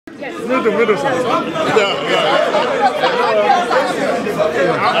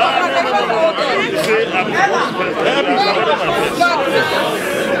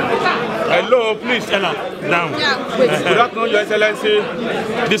Hello, please, Ella, down. Good afternoon, Your Excellency.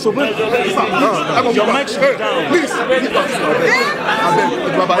 The Supreme Court. Your mic should be down. Please.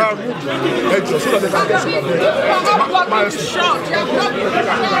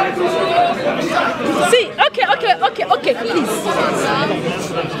 See, okay, please.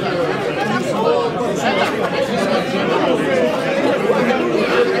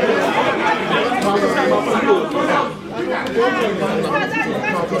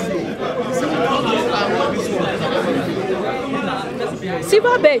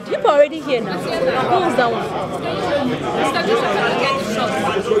 Silver bed, you're already here now. Who's that one?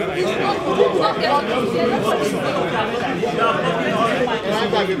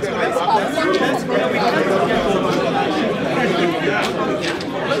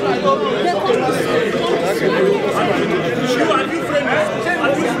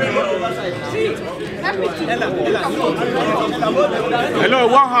 Hello,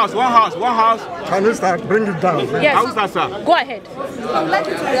 one house. Can we start? Bring it down. Yes. How's that, sir? Go ahead. Let's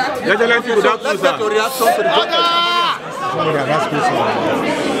get to reaction to the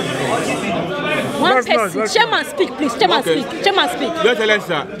One person. Chairman speak, please. Chairman speak. Your Excellency,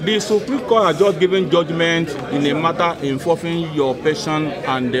 sir, the Supreme Court has just given judgment in a matter involving your person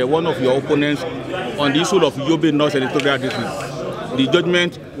and one of your opponents on the issue of Yobe North Senatorial district. The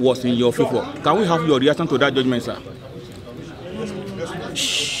judgment was in your favor. Can we have your reaction to that judgment, sir?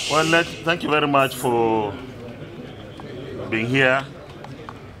 Well, thank you very much for being here.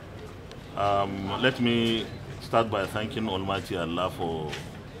 Let me start by thanking Almighty Allah for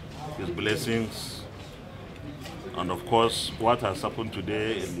His blessings, and of course, what has happened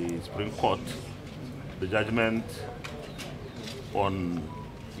today in the Supreme Court, the judgment on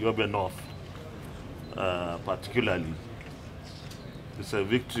Yobe North, particularly. It's a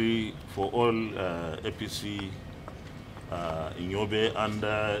victory for all APC in Yobe and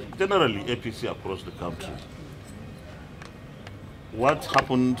generally APC across the country. What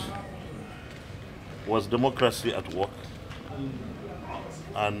happened was democracy at work,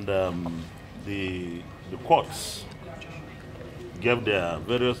 and the courts gave their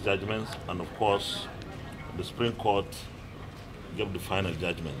various judgments, and of course the Supreme Court gave the final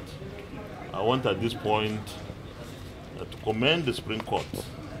judgment. I want at this point to commend the Supreme Court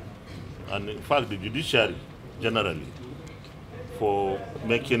and in fact the judiciary generally for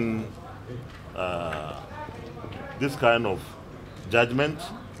making this kind of judgment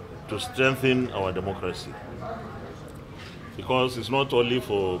to strengthen our democracy, because it's not only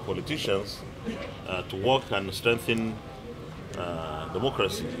for politicians to work and strengthen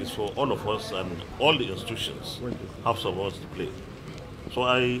democracy, it's for all of us, and all the institutions have some roles to play. So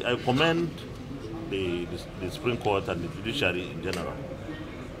I commend the Supreme Court and the judiciary in general.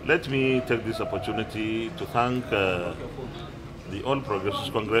 Let me take this opportunity to thank the All Progressives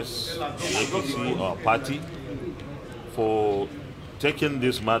Congress, the APC, our party, for taking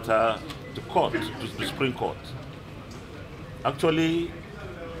this matter to court, to the Supreme Court. Actually,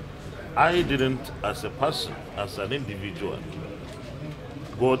 I didn't, as a person, as an individual,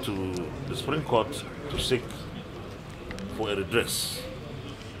 go to the Supreme Court to seek for a redress.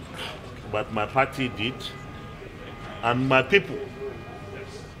 But my party did, and my people,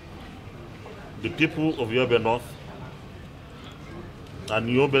 the people of Yobe North and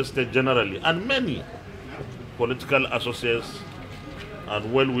Yobe State generally, and many political associates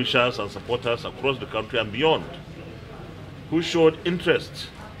and well-wishers and supporters across the country and beyond, who showed interest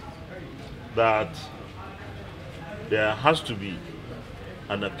that there has to be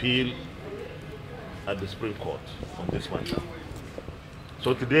an appeal at the Supreme Court on this matter.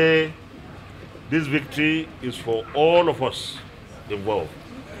 So today, this victory is for all of us involved.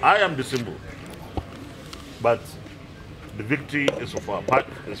 I am the symbol, but the victory is for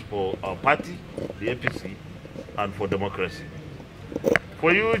our party, the APC, and for democracy.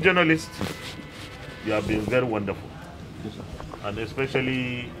 For you journalists, you have been very wonderful, and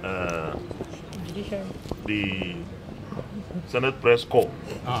especially the Senate Press Corps.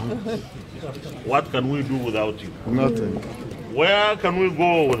 What can we do without you? Nothing. Where can we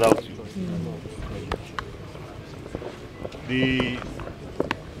go without you? The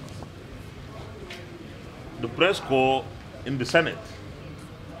press corps in the Senate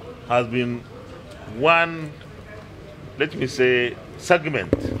has been one, let me say,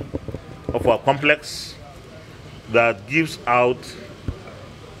 segment of our complex that gives out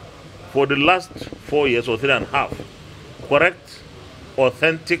for the last 4 years or 3.5 correct,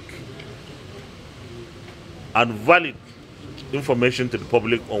 authentic, and valid information to the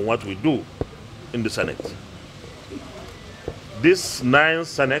public on what we do in the Senate. This 9th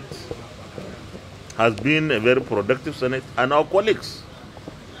Senate has been a very productive Senate, and our colleagues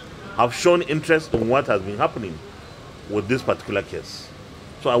have shown interest in what has been happening with this particular case.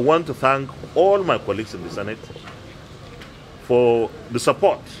 So I want to thank all my colleagues in the Senate for the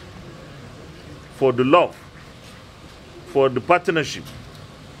support, for the love, for the partnership.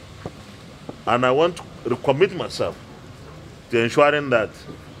 And I want to recommit myself to ensuring that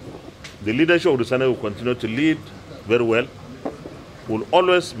the leadership of the Senate will continue to lead very well. We'll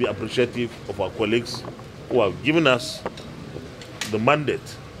always be appreciative of our colleagues who have given us the mandate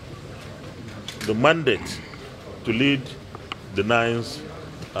to lead the 9th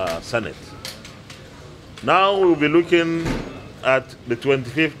Senate. Now we'll be looking at the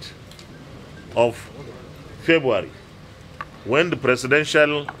 25th of February, when the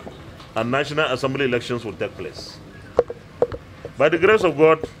presidential and National Assembly elections will take place. By the grace of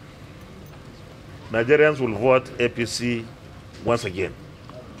God, Nigerians will vote APC once again.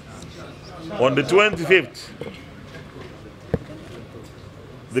 On the 25th,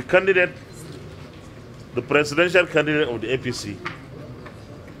 the presidential candidate of the APC,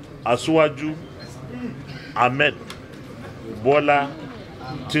 Asuwaju Ahmed Bola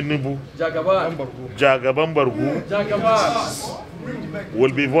Tinubu Jagaban Bargu,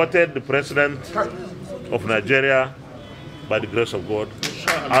 will be voted the president of Nigeria by the grace of God,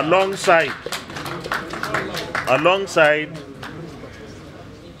 alongside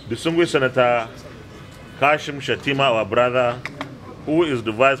distinguished Senator Kashim Shettima, our brother, who is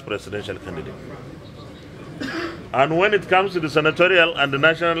the vice presidential candidate. And when it comes to the senatorial and the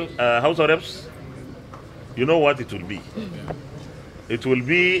National House of Reps, you know what it will be. It will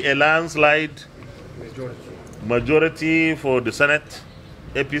be a landslide majority for the Senate,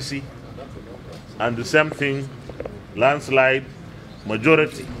 APC, and the same thing, landslide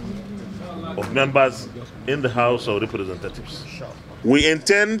majority of members in the House of Representatives. We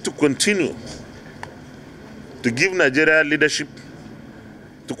intend to continue to give Nigeria leadership,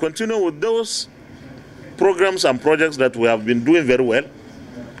 to continue with those programs and projects that we have been doing very well,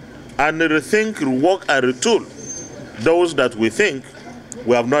 and rethink, rework, and retool those that we think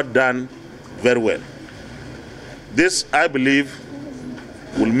we have not done very well. This, I believe,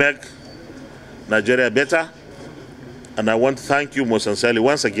 will make Nigeria better, and I want to thank you most sincerely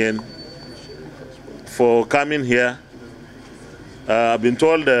once again for coming here. I've been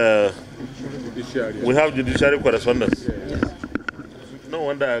told we have judiciary correspondence. No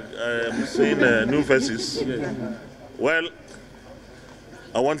wonder I'm seeing new faces. Well,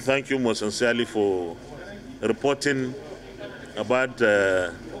 I want to thank you most sincerely for reporting about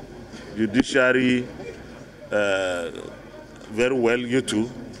judiciary very well, you too.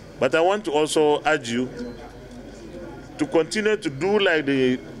 But I want to also urge you to continue to do like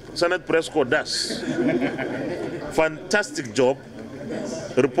the Senate Press Corps does. Fantastic job.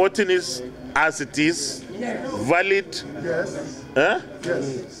 Reporting is as it is, valid. Yes. Huh?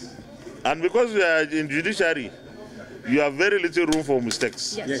 Yes. And because we are in judiciary, you have very little room for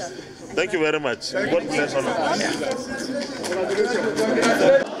mistakes. Yes. Thank you very much. God bless all of us.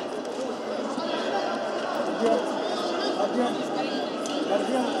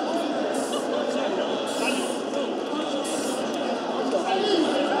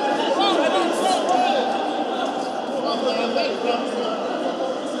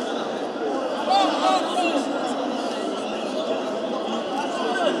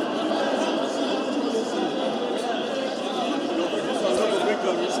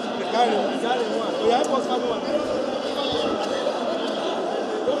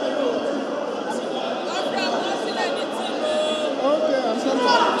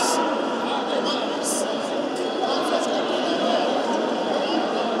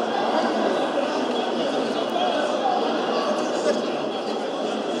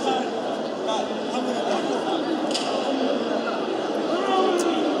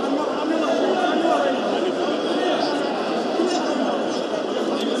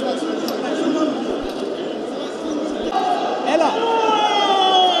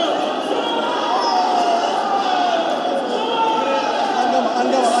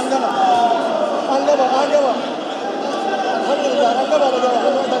 Andava.